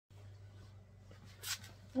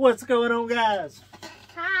What's going on, guys?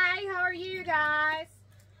 Hi, how are you guys?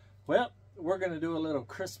 Well, we're going to do a little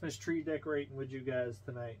Christmas tree decorating with you guys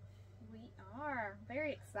tonight. We are.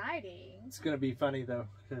 Very exciting. It's going to be funny, though,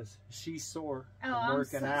 because she's sore from I'm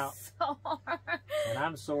working so out. Sore. And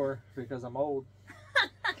I'm sore because I'm old.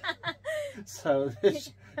 So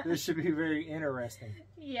this should be very interesting.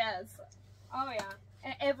 Yes. Oh,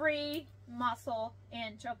 yeah. Every muscle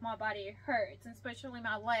inch of my body hurts, especially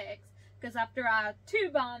my legs, because after a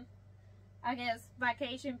 2-month, I guess,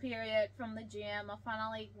 vacation period from the gym, I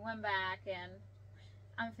finally went back and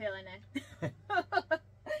I'm feeling it.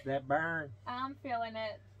 That burn. I'm feeling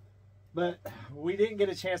it. But we didn't get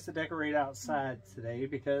a chance to decorate outside today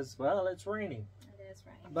because, well, it's raining. It is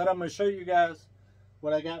raining. But I'm going to show you guys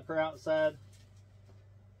what I got for outside.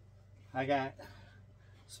 I got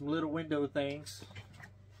some little window things.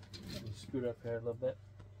 Let me scoot up here a little bit.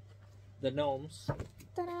 The gnomes.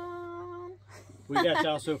 Ta-da! We got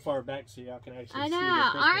y'all so far back so y'all can actually I see know. the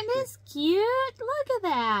Christmas Aren't tree. this cute? Look at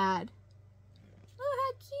that. Oh,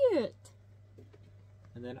 how cute.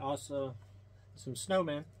 And then also some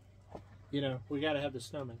snowmen. You know, we got to have the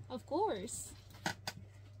snowmen. Of course.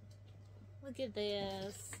 Look at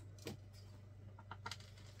this.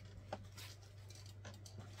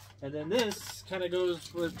 And then this kind of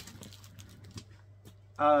goes with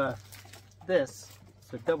this.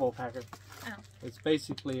 It's a double packer. Oh. It's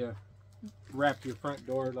basically a wrap your front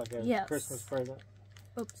door like a Christmas present.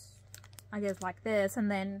 Oops. I guess like this,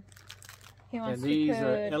 and then he wants And these to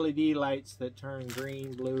put, are LED lights that turn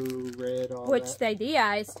green, blue, red, all which that. the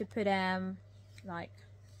idea is to put them like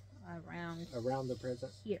Around the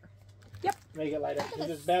present. here. Yep. Make it light up. Because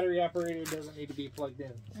this battery operated doesn't need to be plugged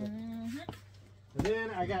in. So. And then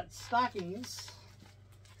I got stockings.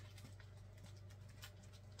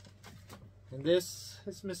 And this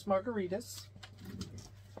is Miss Margarita's.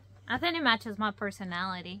 I think it matches my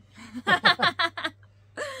personality.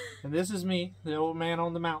 And this is me, the old man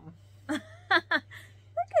on the mountain. Look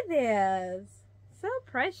at this. So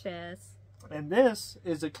precious. And this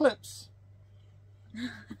is Eclipse.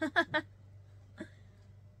 Look.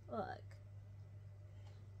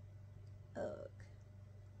 Look.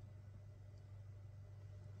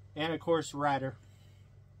 And of course, Ryder.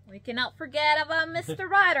 We cannot forget about Mr.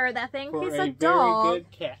 Ryder. That thing, For he's a a dog. very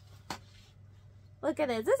good cat. Look at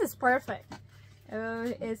this. This is perfect.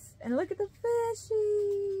 Oh, and look at the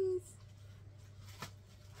fishies.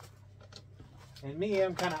 And me,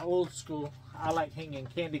 I'm kind of old school. I like hanging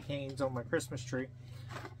candy canes on my Christmas tree.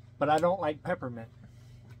 But I don't like peppermint.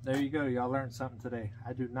 There you go. Y'all learned something today.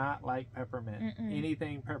 I do not like peppermint.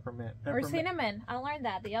 Anything peppermint. Or cinnamon. I learned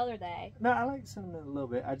that the other day. No, I like cinnamon a little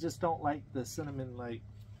bit. I just don't like the cinnamon, like...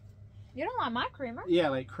 You don't like my creamer? Yeah,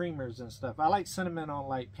 like creamers and stuff. I like cinnamon on,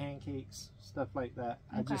 like, pancakes, stuff like that.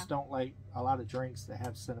 Okay. I just don't like a lot of drinks that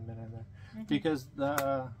have cinnamon in there. Because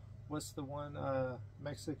the... what's the one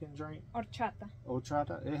Mexican drink? Horchata.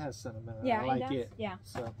 Horchata. It has cinnamon in it. Yeah, I like it. Yeah.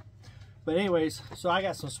 So, but anyways, so I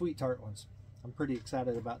got some sweet tart ones. I'm pretty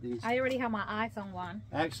excited about these. I already have my eyes on one.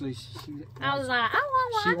 Actually, I was like, I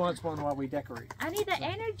want one. She wants one while we decorate. I need the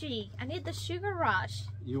energy. I need the sugar rush.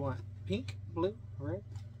 You want pink, blue, red?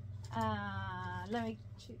 Let me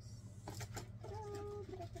choose.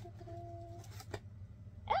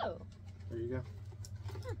 Oh. There you go.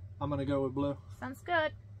 I'm gonna go with blue. Sounds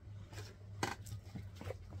good.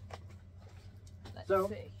 Let's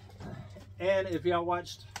see. And if y'all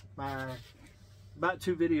watched my about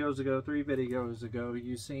 3 videos ago,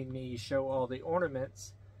 you seen me show all the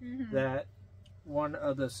ornaments that one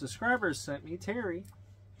of the subscribers sent me, Terry,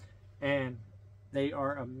 and they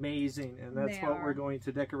are amazing. And that's what we're going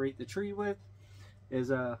to decorate the tree with,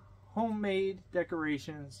 is homemade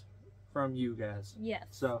decorations from you guys. Yes.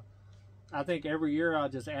 So I think every year I'll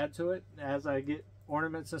just add to it as I get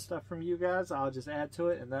ornaments and stuff from you guys. I'll just add to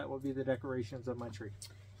it, and that will be the decorations of my tree.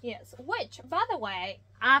 Yes, which, by the way,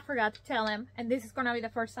 I forgot to tell him, and this is going to be the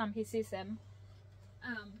first time he sees him.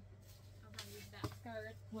 I'm going to use that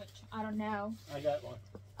skirt, which I don't know. I got one.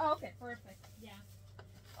 Oh, okay, perfect. Yeah.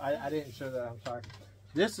 I didn't show that, I'm sorry.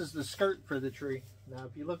 This is the skirt for the tree. Now,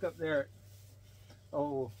 if you look up there at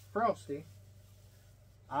old Frosty,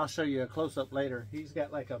 I'll show you a close-up later. He's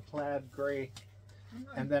got like a plaid gray.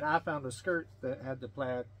 And then I found a skirt that had the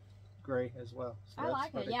plaid gray as well. So I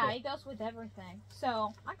like it. Yeah, it goes with everything.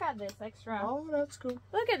 So I got this extra. Oh, that's cool.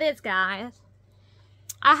 Look at this, guys.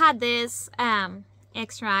 I had this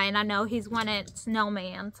extra, and I know he's wanted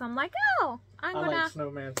snowman, so I'm like, oh, I like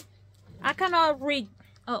snowman. I kind of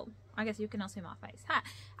oh, I guess you cannot see my face. Hi.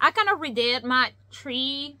 I kind of redid my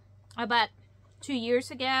tree about 2 years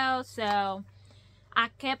ago, so I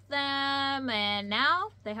kept them, and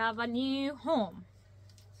now they have a new home.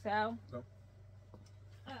 so. Nope.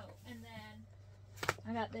 Oh, and then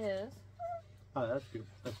I got this. Oh, that's cute.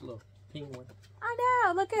 That's a little penguin. I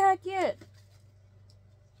know. Look at how cute.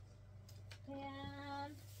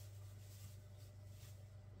 And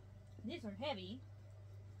these are heavy.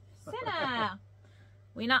 Santa.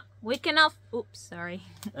 We cannot. Oops, sorry.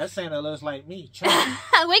 That Santa looks like me.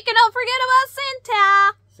 We cannot forget about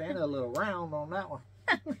Santa. Santa a little round on that one.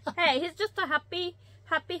 Hey, he's just a happy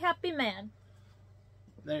man.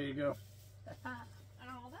 There you go.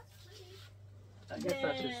 Oh, that's pretty. I guess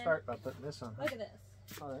I should start by putting this on. Look at this.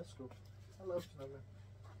 Oh, that's cool. I love snowmen.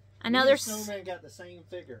 I know there's snowmen got the same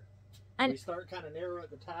figure. We start kind of narrow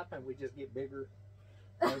at the top and we just get bigger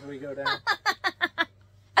as we go down.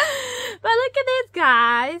 But look at these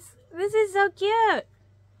guys. This is so cute.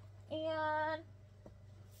 And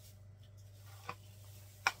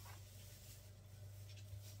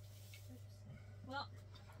well,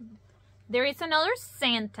 there is another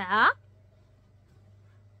Santa.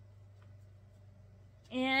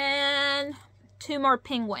 And 2 more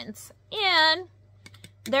penguins. And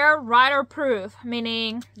they're rider-proof,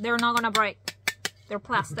 meaning they're not gonna break. They're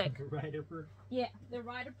plastic. Rider-proof? Yeah, they're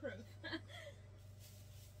rider-proof.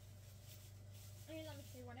 And let me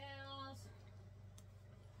see what else.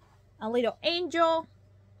 A little angel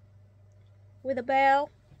with a bell.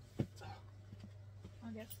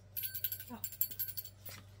 I guess. Oh.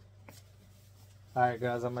 Alright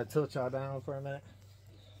guys, I'm going to tilt y'all down for a minute.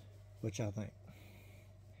 What y'all think?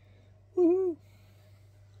 Woohoo!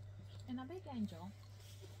 And a big angel.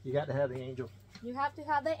 You got to have the angel. You have to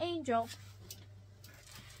have the angel.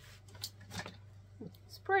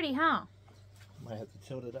 It's pretty, huh? Might have to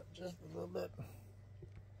tilt it up just a little bit.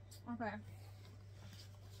 Okay.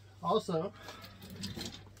 Also,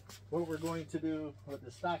 what we're going to do with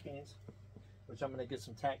the stockings, which I'm going to get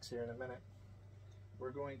some tacks here in a minute,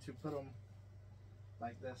 we're going to put them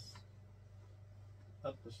like this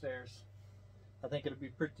up the stairs. I think it'll be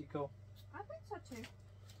pretty cool. I think so too.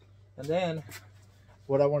 And then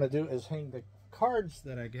what I want to do is hang the cards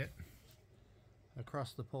that I get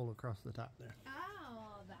across the pole across the top there.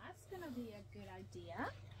 Oh, that's going to be a good idea.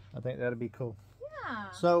 I think that'd be cool. Yeah.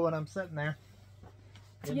 So when I'm sitting there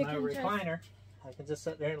in You my can recliner, I can just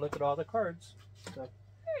sit there and look at all the cards. So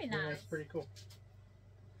Very nice. that's pretty cool.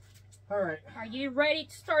 All right. Are you ready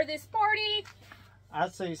to start this party?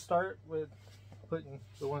 I'd say start with putting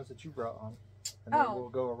the ones that you brought on, and then we'll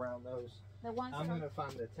go around those. The ones I'm going to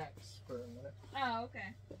find the tacks for a minute. Oh,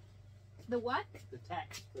 okay. The what? The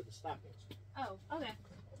tacks for the stockings. Oh, okay.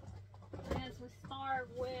 As we start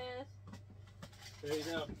with... There you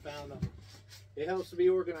go. Found them. It helps to be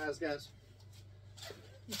organized, guys.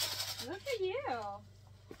 Look at you.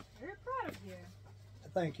 Very proud of you.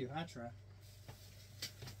 Thank you. I try.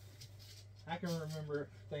 I can remember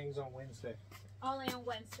things on Wednesday. Only on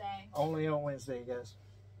Wednesday. Only on Wednesday, guys.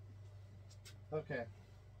 Okay.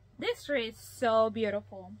 This tree is so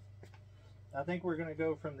beautiful. I think we're going to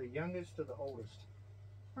go from the youngest to the oldest.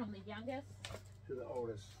 From the youngest? To the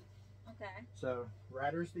oldest. Okay. So,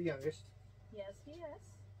 Ryder's the youngest. Yes, he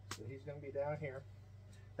is. So he's going to be down here.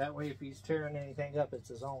 That way, if he's tearing anything up, it's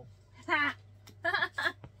his own.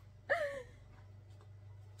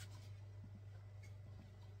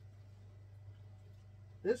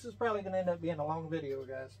 This is probably going to end up being a long video,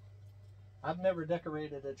 guys. I've never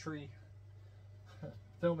decorated a tree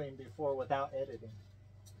filming before without editing.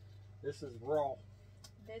 This is raw.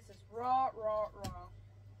 This is raw.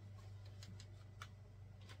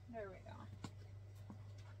 There we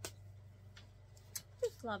go.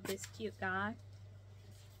 Just love this cute guy.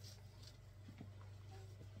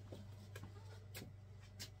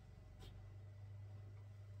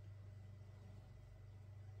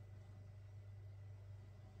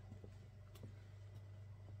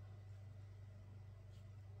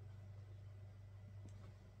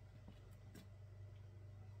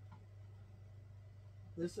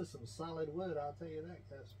 This is some solid wood, I'll tell you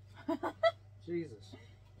that, guys. Jesus.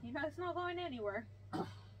 You know it's not going anywhere.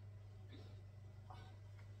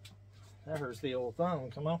 That hurts the old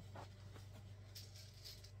thumb. Come on.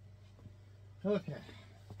 Okay.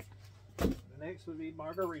 The next would be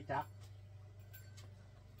Margarita.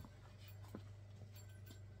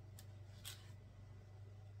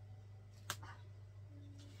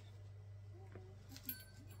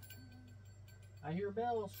 I hear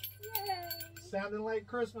bells. Yay! Sounding like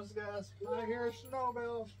Christmas, guys. I hear snow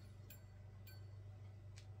bells.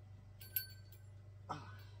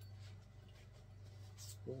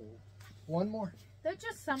 Ooh. One more. There's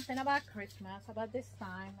just something about Christmas, about this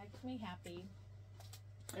time, makes me happy.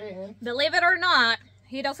 And Believe it or not,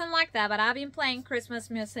 he doesn't like that, but I've been playing Christmas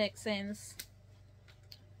music since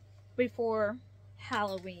before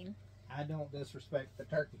Halloween. I don't disrespect the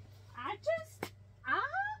turkey. I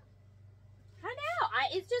know.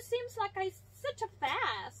 It just seems like it's such a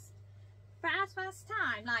fast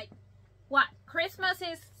time. Like, what? Christmas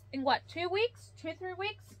is in what, 2 weeks? 2-3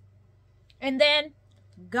 weeks? And then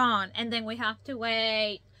gone. And then we have to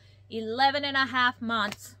wait 11.5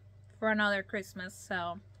 months for another Christmas.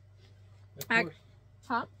 So,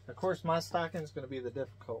 of course, my stocking is going to be the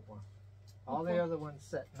difficult one. All the other ones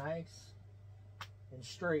set nice and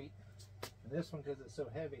straight. And this one, because it's so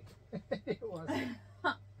heavy, it wasn't.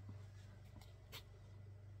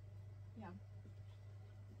 Yeah.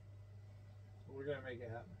 We're going to make it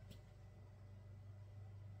happen.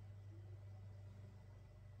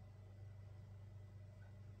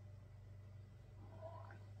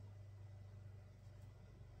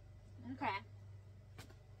 Okay.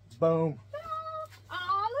 Boom.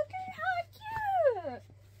 Oh, look at how cute.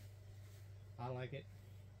 I like it.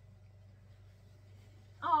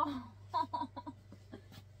 Oh.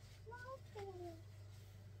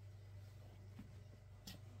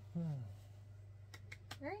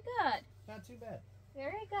 Very good. Not too bad.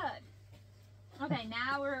 Very good. Okay,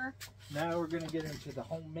 now we're going to get into the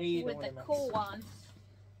homemade with ornaments. the cool ones.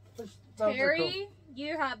 Those are Terry, cool.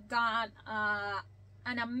 you have done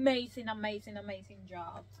an amazing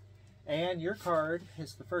job. And your card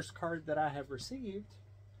is the first card that I have received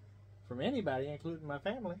from anybody, including my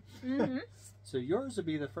family. Mm-hmm. So yours will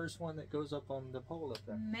be the first one that goes up on the pole up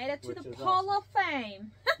there. Made it to the is Pole awesome. of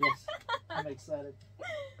Fame. Yes, I'm excited.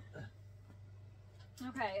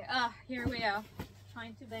 Okay, here we are.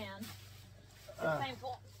 Trying to band.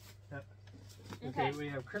 Thankful. Okay, we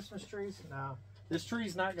have Christmas trees. Now, this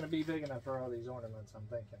tree's not going to be big enough for all these ornaments, I'm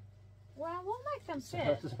thinking. Well, we'll make them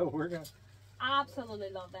fit. So we're going to... Absolutely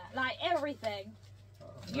love that. Like everything.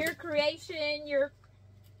 Your creation, your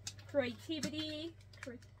creativity.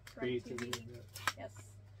 Creativity. Yes.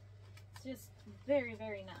 It's just very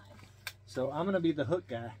nice. So I'm going to be the hook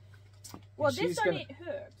guy. Well, this don't need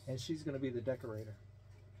hooks. And she's going to be the decorator.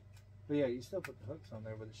 But yeah, you still put the hooks on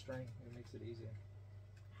there with a string. It makes it easier.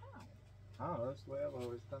 How? Oh, that's the way I've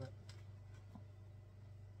always done it.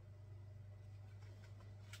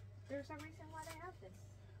 There's a reason why they have this.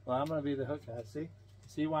 Well, I'm going to be the hook guy. See?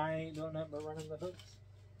 See why I ain't doing nothing but running the hooks?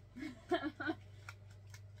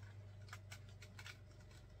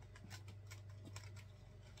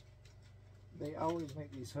 They always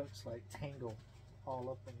make these hooks like tangle all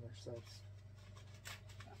up in themselves.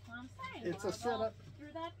 That's what I'm saying. It's a setup.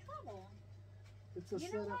 Through that trouble. It's a You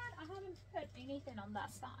know setup. what? I haven't put anything on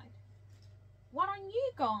that side. Why don't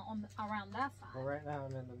you go on around that side? Well, right now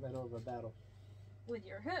I'm in the middle of a battle With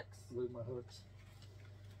your hooks. with my hooks.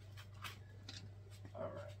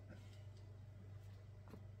 Alright.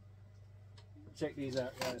 Check these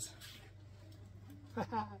out, guys.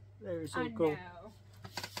 They're so cool. Know.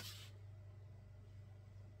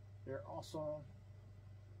 They're awesome.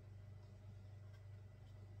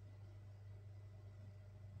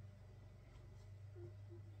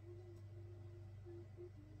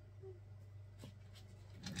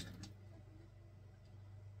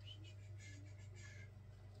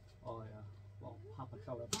 Oh yeah, well, pop a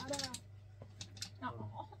color.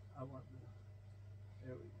 Oh. I want the.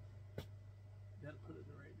 There we go. Gotta put it in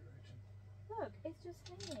the right direction. Look, it's just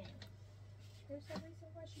hanging. There's a reason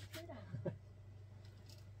why she put them.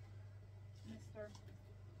 Mister.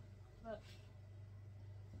 Look.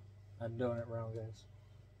 I'm doing it wrong, guys.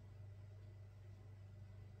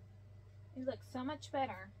 It looks so much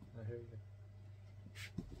better. Oh, here you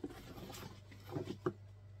go.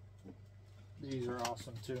 These are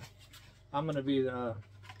awesome too. I'm gonna be the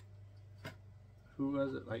who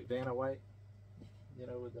was it? Like Vanna White, you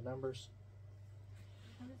know, with the numbers.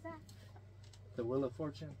 What is that? The Wheel of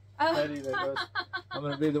Fortune. Oh. Lady that goes. I'm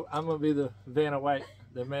gonna be the Vanna White,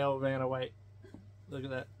 the male Vanna White. Look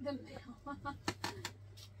at that. The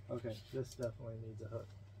Okay, this definitely needs a hook.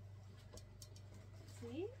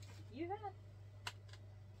 See? You have.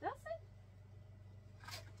 That's it.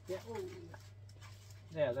 Yeah. Ooh.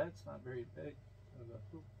 Yeah, that's not very big of a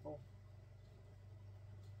hoop hole.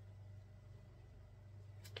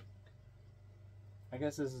 I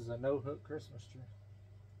guess this is a no-hook Christmas tree.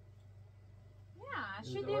 Yeah, Is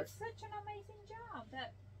she it did right? such an amazing job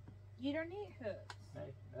that you don't need hooks.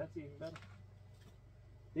 Hey, that's even better.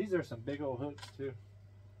 These are some big old hooks too.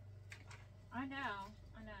 I know.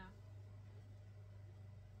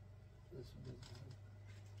 This one doesn't have.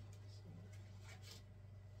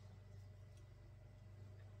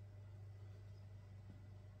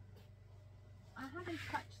 I haven't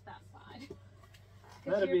touched that side.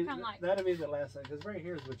 That'll be the last side, because right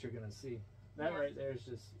here is what you're gonna see. That Yeah. right there is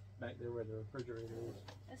just back there where the refrigerator is.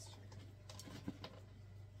 That's true.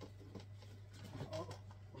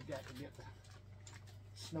 got to get the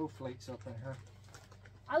snowflakes up in her.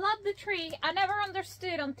 I love the tree. I never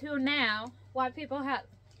understood until now why people have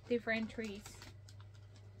different trees.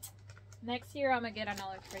 Next year I'm gonna get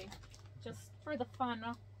another tree, just for the fun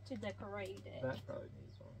to decorate it. That probably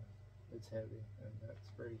needs one. It's heavy and that's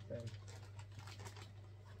pretty thin.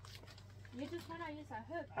 You just want to use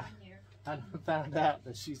a hook on you. I found out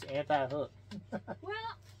that she's anti-hook.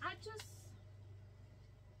 Well, I just...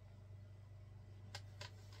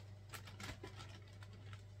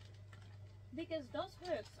 Because those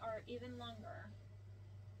hooks are even longer.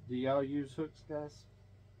 Do y'all use hooks, guys?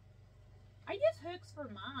 I use hooks for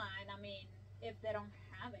mine. I mean, if they don't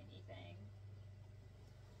have anything.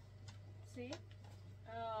 See?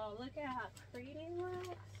 Oh, look at how pretty it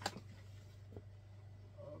looks.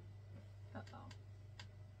 Uh-oh.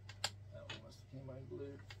 That one must have came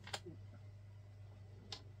unglued.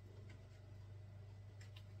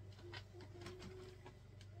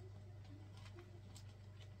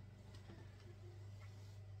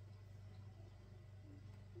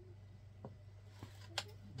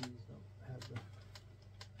 These don't have the...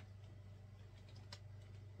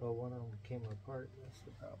 Well, one of them came apart. That's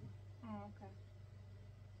the problem. Oh, okay.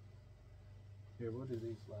 Here, we'll do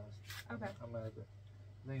these last. Okay. I'm gonna have to, I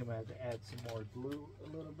think I'm gonna have to add some more glue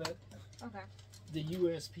a little bit. Okay. The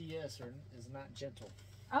USPS is not gentle.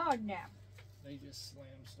 Oh, no. They just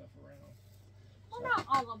slam stuff around. Well, So, not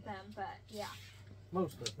all of them, but yeah.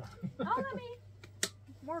 most of them. Oh, I mean,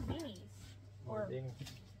 more beanies. Or,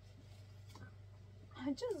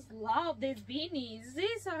 I just love these beanies.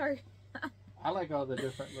 These are... I like all the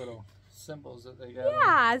different little symbols that they got.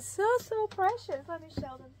 Yeah, it's so precious. Let me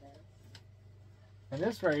show them this. And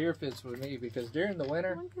this right here fits with me because during the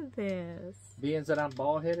winter, Look at this. being that I'm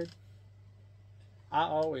bald headed, I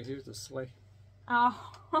always, here's the sleigh.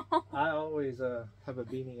 Oh. I always have a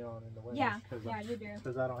beanie on in the winter. Yeah, you do.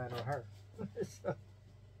 Because I don't have no hair. So,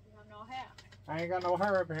 You have no hair. I ain't got no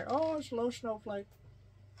hair up in here. Oh, it's a little snowflake.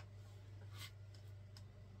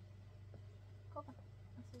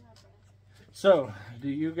 So, do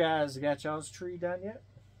you guys got y'all's tree done yet?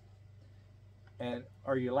 And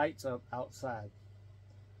are your lights up outside?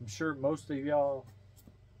 I'm sure most of y'all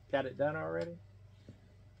got it done already.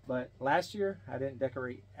 But last year, I didn't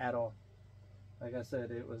decorate at all. Like I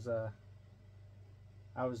said, it was,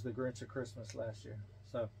 I was the Grinch of Christmas last year.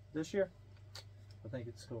 So, this year, I think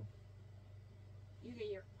it's cool. You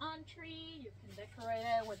get your own tree. You can decorate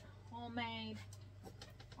it with homemade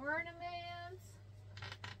ornaments.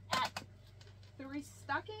 Add 3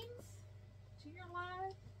 stockings to your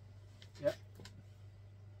life. Yep.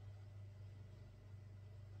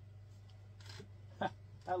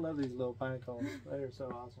 I love these little pine cones. They're so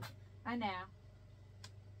awesome. I know.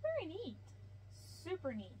 Very neat.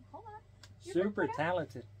 Super neat. Hold on. Super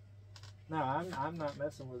talented. No, I'm not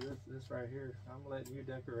messing with this right here. I'm letting you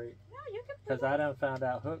decorate. No, you can Because I done found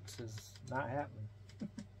out hooks is not happening.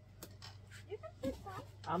 You can put that.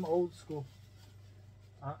 I'm old school.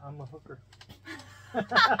 I'm a hooker. Not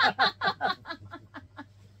what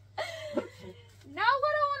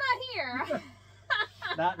I want to hear.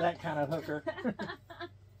 Not that kind of hooker.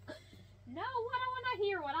 No, what I want to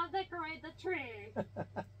hear when I decorate the tree.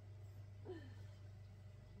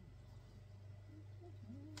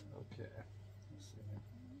 Okay. Let's see.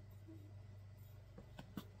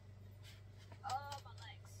 Oh, my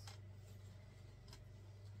legs.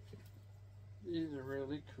 These are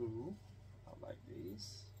really cool. I like these.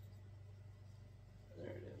 There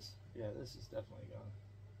it is. Yeah, this is definitely gone.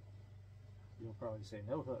 You'll probably say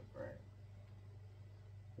no hook, right?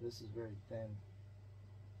 But this is very thin.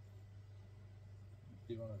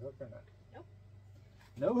 Do you want a hook or not? Nope.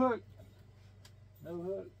 No hook. No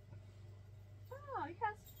hook. Oh,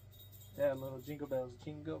 yes. Yeah, little jingle bells,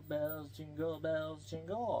 jingle bells, jingle bells,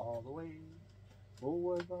 jingle all the way. Oh,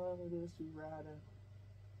 what fun it is to ride in.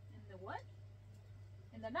 In the what?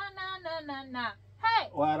 In the na. Hey!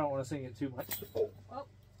 Well, I don't want to sing it too much. Oh.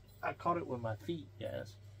 I caught it with my feet,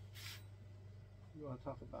 guys. You want to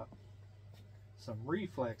talk about some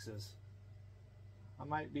reflexes? I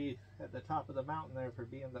might be at the top of the mountain there for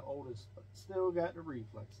being the oldest, but still got the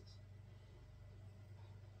reflexes.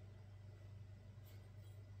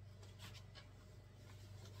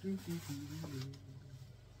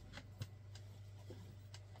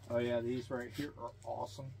 Oh yeah, these right here are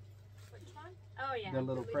awesome. Which one? Oh, yeah. The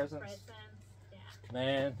little presents. Yeah.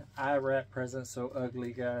 Man, I wrap presents so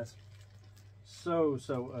ugly, guys. So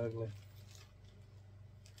ugly.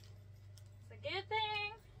 It's a good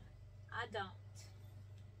thing I don't.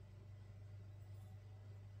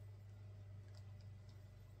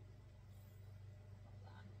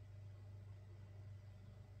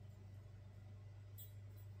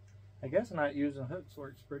 I guess not using hooks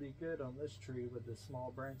works pretty good on this tree with the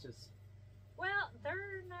small branches. Well,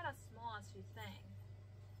 they're not as small as you think.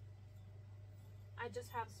 I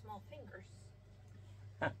just have small fingers.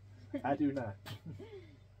 I do not.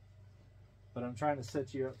 But I'm trying to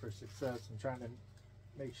set you up for success. I'm trying to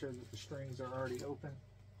make sure that the strings are already open.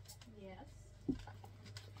 Yes.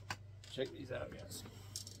 Check these out, guys.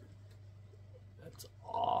 That's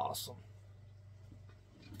awesome.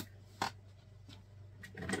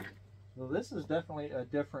 Well, this is definitely a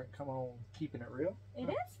different, come on, keeping it real. It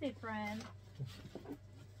is different.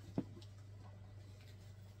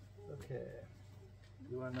 Okay.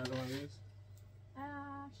 You want another one of these? Sure.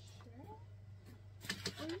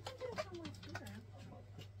 Well, you can get it from right here.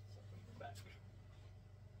 Back.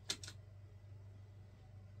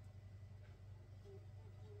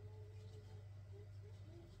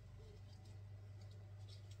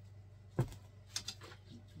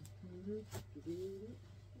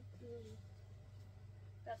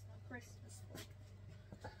 That's not Christmas.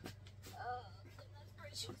 Oh, goodness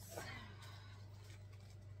gracious.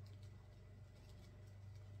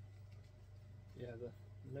 Yeah, the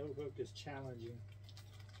no hook is challenging.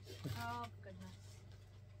 Oh, goodness.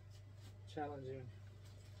 Challenging.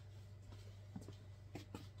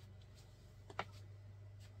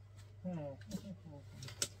 Oh no.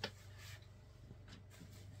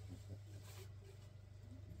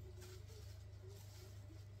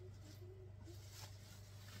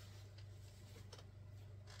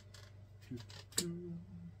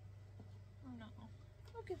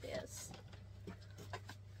 Look at this.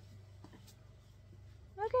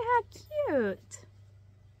 Look at how cute.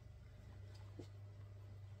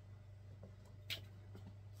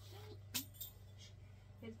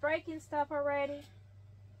 It's breaking stuff already.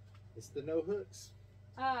 It's the no hooks.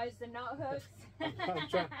 Oh, it's the nut hooks.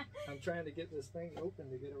 I'm trying to get this thing open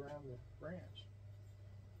to get around the branch.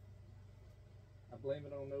 I blame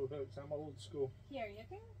it on no hooks. I'm old school. Here, you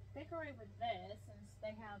can decorate with this since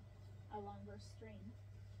they have a longer string.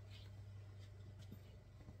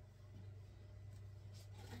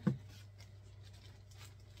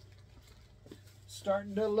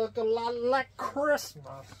 Starting to look a lot like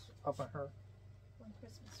Christmas up in her. One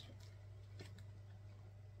Christmas tree.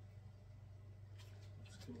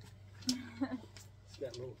 That's cool. It's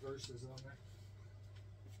got little verses on there.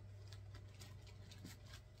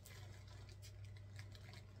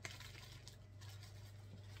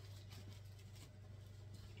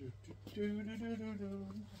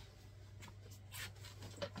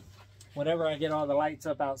 Whenever I get all the lights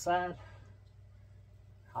up outside,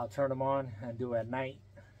 I'll turn them on and do a night,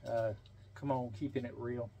 come on, keeping it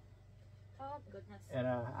real. Oh, goodness. And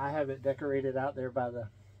I have it decorated out there by the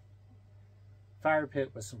fire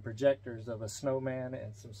pit with some projectors of a snowman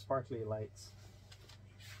and some sparkly lights.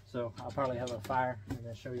 So I'll probably have a fire and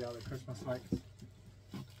then show you all the Christmas lights.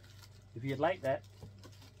 If you'd like that,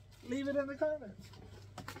 leave it in the comments.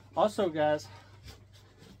 Also, guys,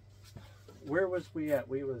 where was we at?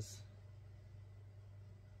 We was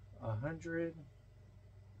 100,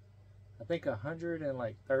 I think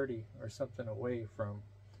 130 or something away from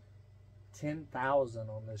 10,000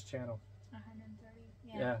 on this channel.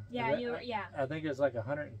 130. Yeah. I think it's like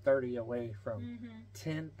 130 away from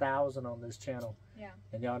 10,000 on this channel. Yeah.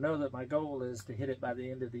 And y'all know that my goal is to hit it by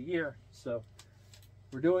the end of the year. So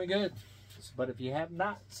we're doing good. But if you have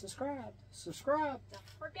not subscribed, subscribe. Don't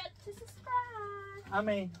forget to subscribe. I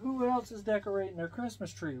mean, who else is decorating their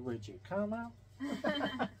Christmas tree with you? Come out.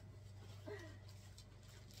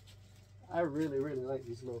 I really, really like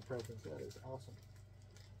these little presents. That is awesome.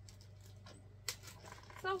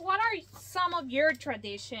 So what are some of your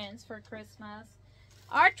traditions for Christmas?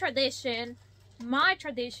 Our tradition, my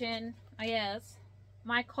tradition, I guess,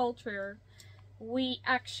 my culture, we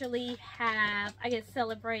actually have, I guess,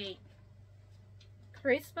 celebrate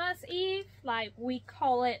Christmas Eve, like we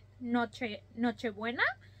call it Nochebuena,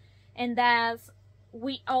 and that's,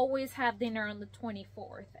 we always have dinner on the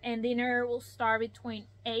 24th, and dinner will start between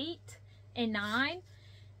 8 and 9,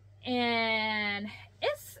 and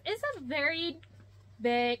it's a very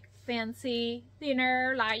big fancy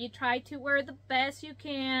dinner. Like, you try to wear the best you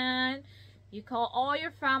can, you call all your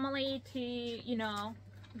family to, you know,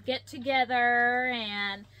 get together,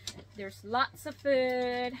 and there's lots of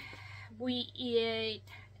food. We eat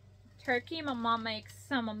turkey. My mom makes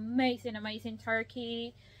some amazing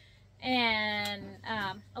turkey, and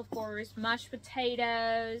of course mashed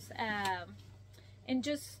potatoes, and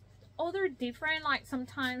just other different, like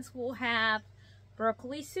sometimes we'll have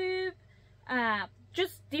broccoli soup,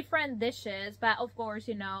 just different dishes. But of course,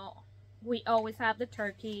 you know, we always have the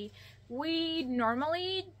turkey. We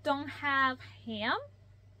normally don't have ham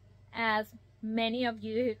as many of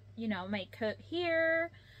you, you know, may cook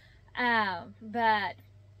here, but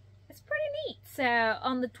it's pretty neat. So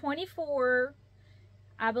on the 24th,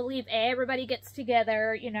 I believe everybody gets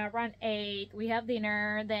together, you know, around 8. We have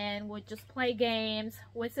dinner, then we'll just play games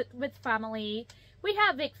with family. We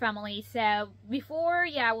have big family, so before,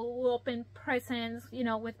 yeah, we'll open presents, you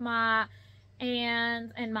know, with my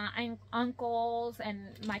aunts and my uncles and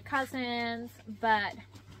my cousins. But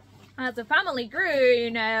as the family grew,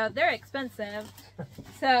 you know, they're expensive.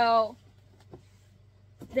 So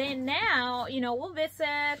then now, you know, we'll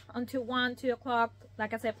visit until 1, 2 o'clock.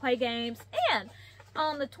 Like I said, play games. And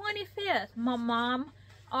on the 25th, my mom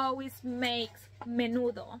always makes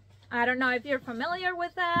menudo. I don't know if you're familiar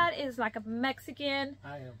with that. It's like a Mexican.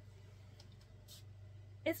 I am.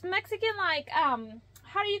 It's Mexican, like, how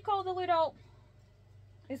do you call the little,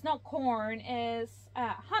 it's not corn, it's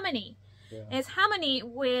hominy. Yeah. It's hominy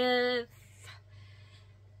with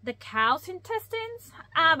the cow's intestines,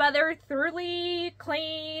 but they're thoroughly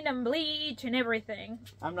clean and bleached and everything.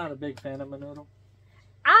 I'm not a big fan of menudo.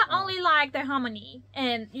 I only like the hominy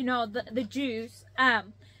and, you know, the juice.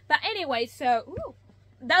 But anyway, so ooh,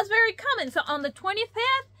 that's very common. So on the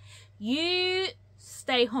 25th, you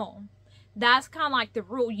stay home. That's kind of like the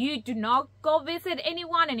rule. You do not go visit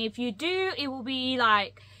anyone, and if you do, it will be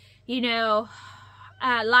like, you know,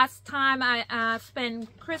 last time I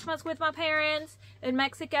spent Christmas with my parents in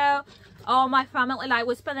Mexico. All my family, like,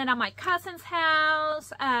 we spent it at my cousin's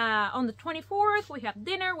house. On the 24th, we have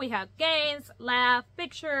dinner, we have games, laugh,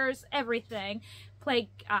 pictures, everything. Play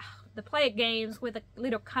games with the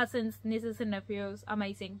little cousins, nieces, and nephews.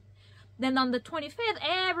 Amazing. Then on the 25th,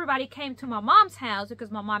 everybody came to my mom's house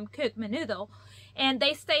because my mom cooked menudo, and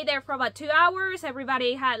they stayed there for about 2 hours.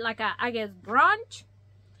 Everybody had like a, I guess, brunch,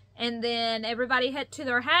 and then everybody head to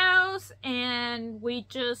their house, and we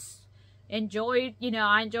just enjoyed, you know,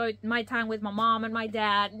 I enjoyed my time with my mom and my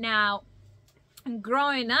dad. Now,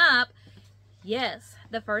 growing up, yes,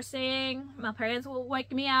 the first thing, my parents will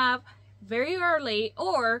wake me up very early,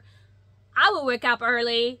 or I will wake up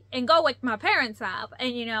early and go wake my parents up,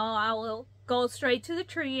 and, you know, I will go straight to the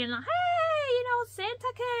tree and, hey, you know,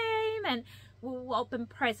 Santa came, and we'll open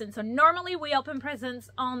presents. So normally we open presents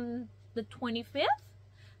on the 25th,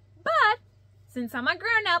 but since I'm a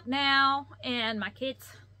grown-up now and my kids,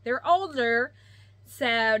 they're older,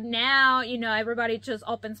 so now, you know, everybody just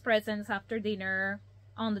opens presents after dinner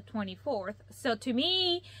on the 24th. So to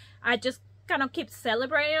me, I just kind of keep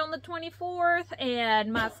celebrating on the 24th,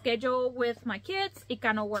 and my schedule with my kids, it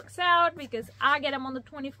kind of works out because I get them on the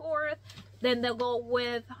 24th, then they'll go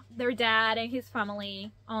with their dad and his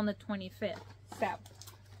family on the 25th. So,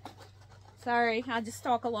 sorry, I just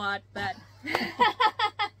talk a lot, but I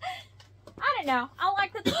don't know. I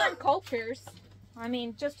like the different cultures. I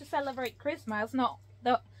mean, just to celebrate Christmas, not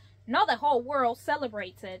the whole world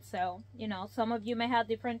celebrates it. So, you know, some of you may have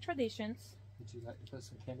different traditions. Would you like to put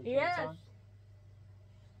some candy canes on?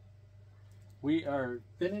 We are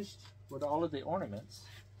finished with all of the ornaments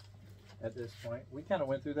at this point. We kind of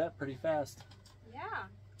went through that pretty fast. Yeah.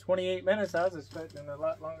 28 minutes. I was expecting a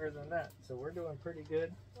lot longer than that. So we're doing pretty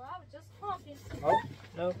good. Well, I was just talking. Oh,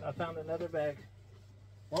 no, I found another bag.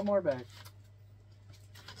 One more bag.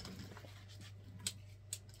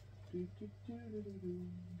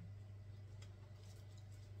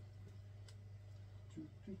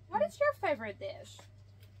 What is your favorite dish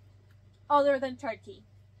other than turkey?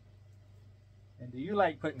 And do you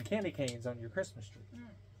like putting candy canes on your Christmas tree? Mm.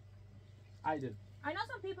 I do. I know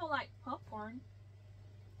some people like popcorn.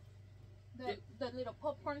 The little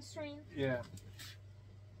popcorn string. Yeah.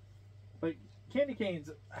 But candy canes,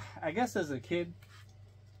 I guess as a kid,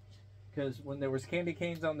 because when there was candy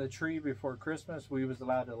canes on the tree before Christmas, we was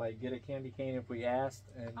allowed to like get a candy cane if we asked,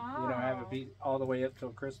 and you know, have it be all the way up till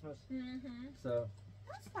Christmas. Mm-hmm. So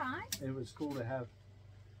that's fine. It was cool to have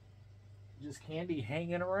just candy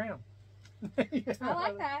hanging around. Yeah. I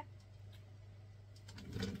like that.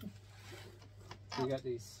 We got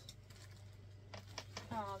these.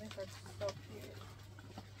 Oh, these are so cute.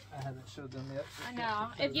 I haven't showed them yet. I know.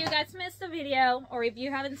 If you guys missed the video, or if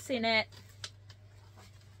you haven't seen it,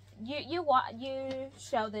 you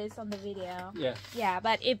show this on the video. Yeah. Yeah,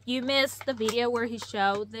 but if you missed the video where he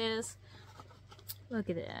showed this, look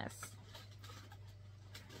at this.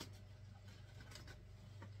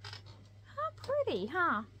 How pretty,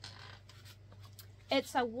 huh?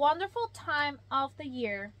 It's a wonderful time of the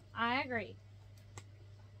year. I agree.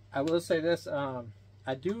 I will say this, I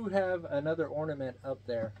do have another ornament up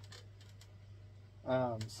there.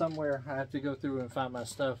 Somewhere I have to go through and find my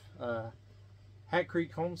stuff. Hat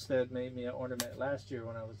Creek Homestead made me an ornament last year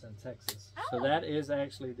when I was in Texas. Oh. So that is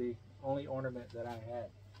actually the only ornament that I had.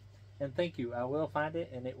 And thank you. I will find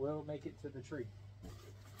it, and it will make it to the tree.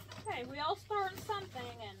 Okay, we all start something,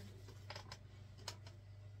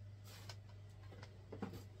 and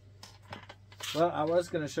well, I was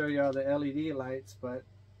going to show y'all the LED lights, but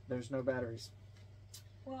there's no batteries.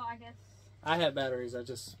 well, I guess. I have batteries.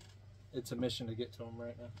 It's a mission to get to them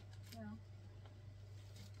right now. Yeah.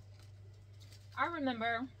 I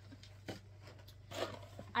remember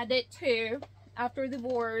I did too. After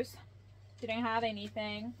divorce, didn't have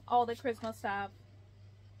anything. All the Christmas stuff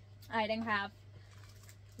I didn't have.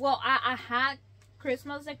 Well, I had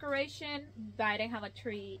Christmas decoration, but I didn't have a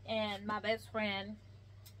tree. And my best friend,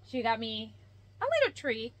 she got me a little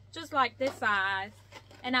tree, just like this size.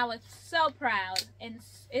 And I was so proud. And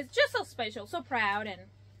it's just so special, so proud. And,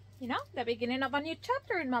 you know, the beginning of a new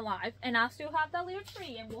chapter in my life. And I still have that little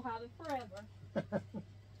tree, and we'll have it forever.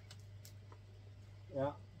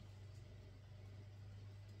 Yeah.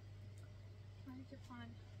 Trying to find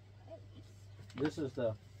place. This is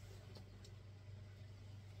the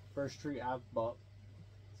first tree I've bought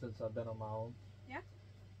since I've been on my own. Yeah.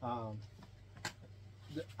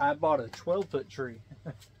 I bought a 12-foot tree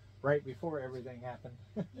right before everything happened.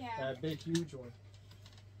 Yeah. A big, huge one.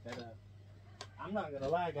 And I'm not gonna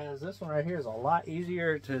lie, guys. This one right here is a lot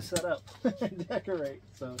easier to set up and decorate.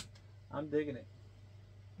 So I'm digging it.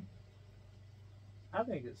 I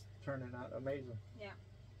think it's turning out amazing. Yeah.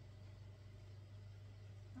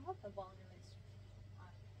 I hope the volume is.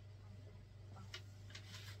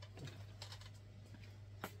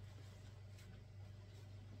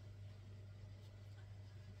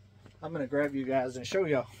 I'm gonna grab you guys and show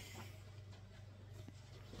y'all.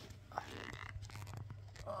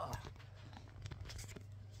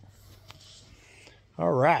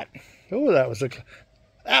 All right. Oh, that was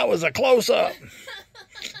a close up.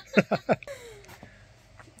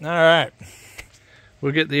 All right.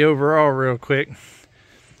 We'll get the overall real quick.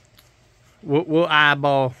 We'll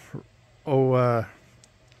eyeball. Oh,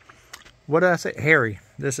 what did I say? Harry.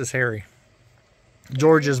 This is Harry.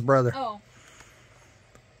 George's brother. Oh.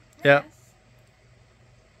 Yep.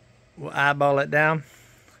 We'll eyeball it down.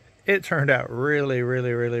 It turned out really,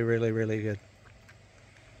 really, really, really, really good.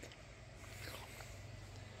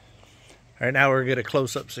 All right, now we're going to get a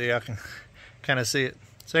close-up so y'all can kind of see it.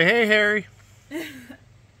 Say, hey, Harry.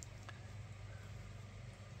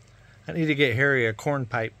 I need to get Harry a corn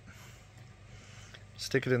pipe.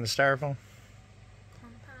 Stick it in the styrofoam.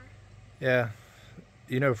 Yeah.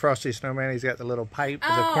 You know Frosty Snowman, he's got the little pipe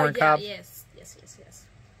with the corn cob. Yes.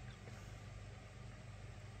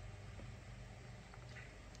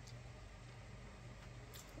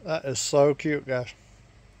 That is so cute, guys.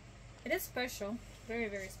 It is special. Very,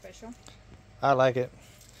 very special. I like it.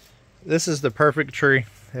 This is the perfect tree.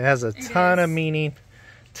 It has a ton of meaning,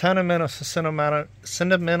 ton of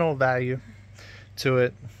sentimental value to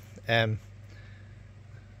it, and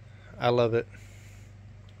I love it.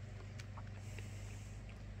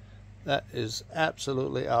 That is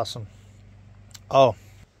absolutely awesome. Oh,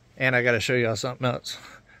 and I got to show y'all something else.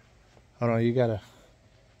 Hold on, you got to...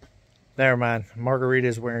 Never mind.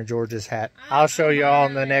 Margarita's wearing George's hat. I'll show y'all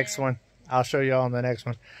on the next one. I'll show y'all on the next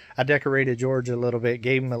one. I decorated George a little bit,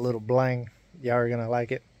 gave him a little bling. Y'all are going to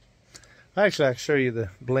like it. Actually, I'll show you the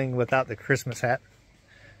bling without the Christmas hat.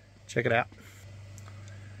 Check it out.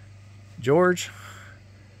 George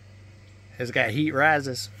has got heat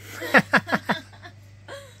rises.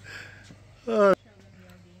 And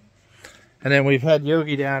then we've had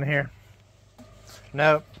Yogi down here.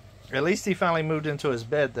 No, at least he finally moved into his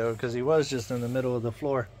bed, though, because he was just in the middle of the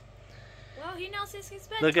floor. Well, he knows it's his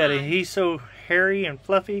bedtime. Look at it. He's so hairy and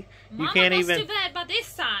fluffy. Mama you can't goes even to bed by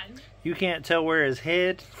this time. You can't tell where his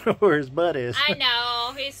head or his butt is. I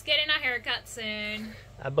know. He's getting a haircut soon.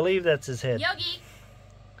 I believe that's his head. Yogi.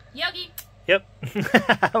 Yogi. Yep.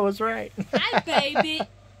 I was right. Hi, baby.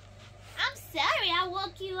 I'm sorry I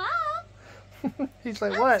woke you up. He's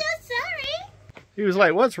like, what? I'm so sorry. He was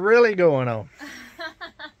like, what's really going on?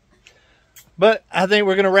 But I think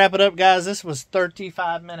we're going to wrap it up, guys. This was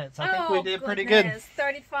 35 minutes. I think we did pretty good.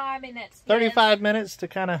 35 minutes. 35 minutes to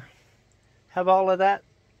kind of have all of that.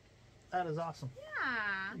 That is awesome.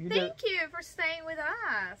 Yeah. Thank you for staying with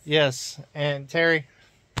us. Yes. And Terry,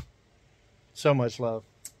 so much love.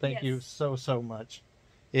 Thank you so, so much.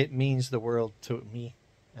 It means the world to me.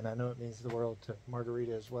 And I know it means the world to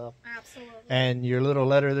Margarita as well. Absolutely. And your little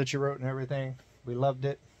letter that you wrote and everything, we loved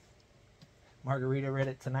it. Margarita read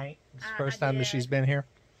it tonight. It's the first time that she's been here.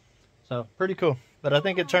 So, pretty cool. But I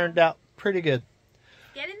think it turned out pretty good.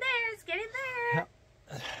 Get in there. Let's get in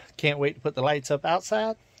there. Can't wait to put the lights up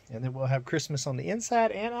outside And then we'll have Christmas on the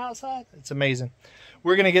inside and outside. It's amazing.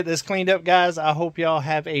 We're going to get this cleaned up, guys. I hope y'all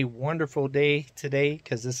have a wonderful day today,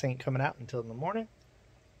 because this ain't coming out until in the morning.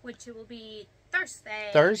 Which will be Thursday.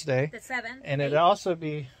 Thursday. The 7th. And it'll also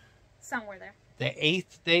be somewhere there. The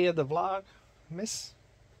 8th day of the vlog, miss.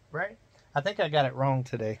 Right? I think I got it wrong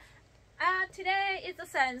today. Today is the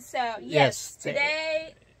 7th, so yes.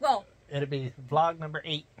 Today, well. It'll be vlog number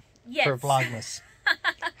 8 yes. for Vlogmas.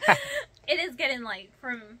 It is getting late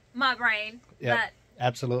from my brain. Yeah,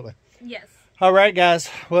 absolutely. Yes. All right, guys.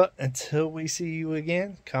 Well, until we see you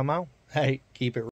again, come on. Hey, keep it